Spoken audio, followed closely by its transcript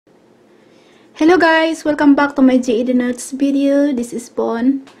Hello guys, welcome back to my GED notes video. This is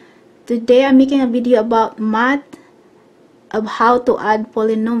Bon. Today I'm making a video about math of how to add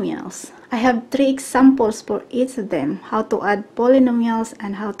polynomials. I have 3 examples for each of them: how to add polynomials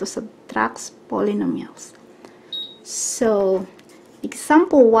and how to subtract polynomials. So,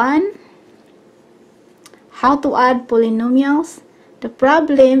 example 1, how to add polynomials. The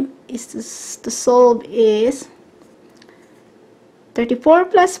problem is to solve is 34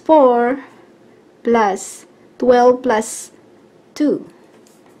 plus 4 plus 12 plus 2.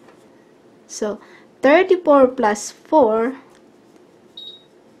 So 34 plus 4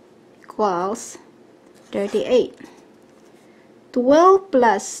 equals 38. 12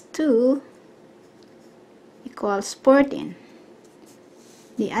 plus 2 equals 14.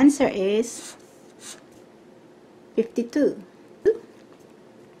 The answer is 52.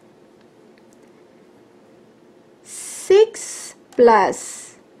 6 plus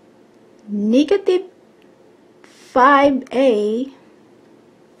negative 5a,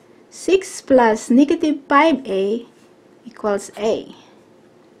 6 plus negative 5a equals a.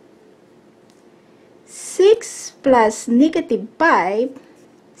 6 plus negative 5,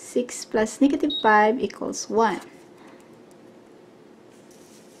 6 plus negative 5 equals 1.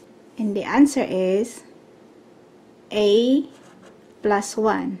 And the answer is a plus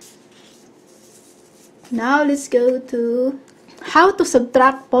 1. Now let's go to how to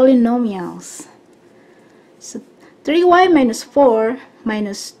subtract polynomials. So 3y minus 4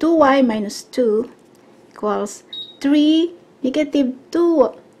 minus 2y minus 2 equals 3 negative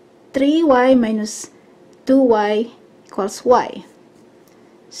 3y minus 2y equals y.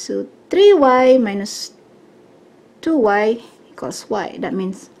 So 3y minus 2y equals y. That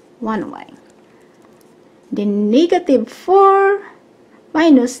means 1y. Then negative 4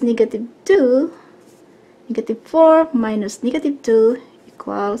 minus negative 2, negative 4 minus negative 2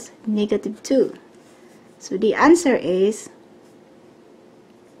 equals negative 2. So the answer is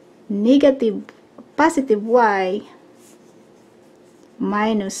positive y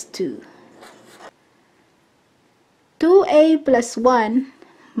minus 2. 2a plus 1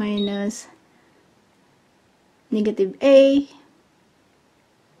 minus negative a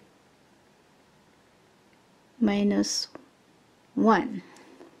minus 1.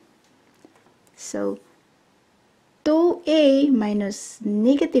 So 2a minus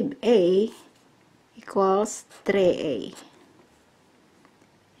negative a equals 3a.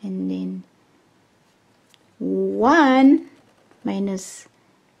 And then 1 minus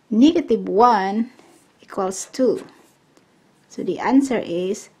negative 1 equals 2. So the answer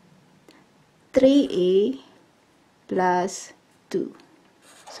is 3a plus 2.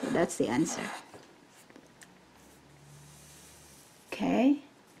 So that's the answer. Okay.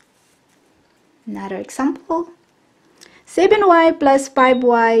 Another example. 7y plus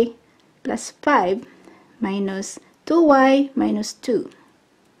 5y plus 5 minus 2y minus 2.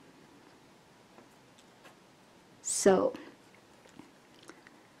 So,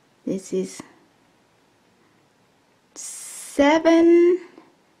 this is 7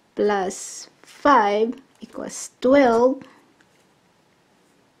 plus 5 equals 12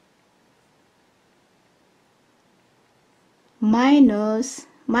 minus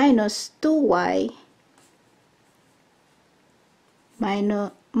 2y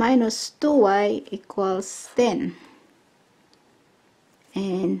minus 2y equals 10,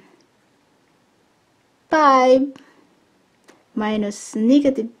 and 5 minus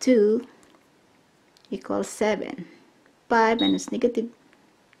negative 2 equals 7. 5 minus negative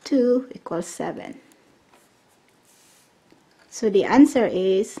 2 equals 7. So the answer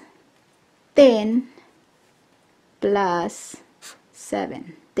is 10 plus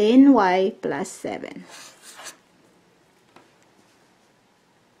 7. 10y plus 7.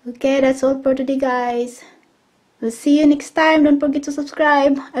 Okay, that's all for today, guys. We'll see you next time. Don't forget to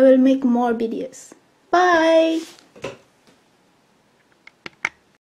subscribe. I will make more videos. Bye!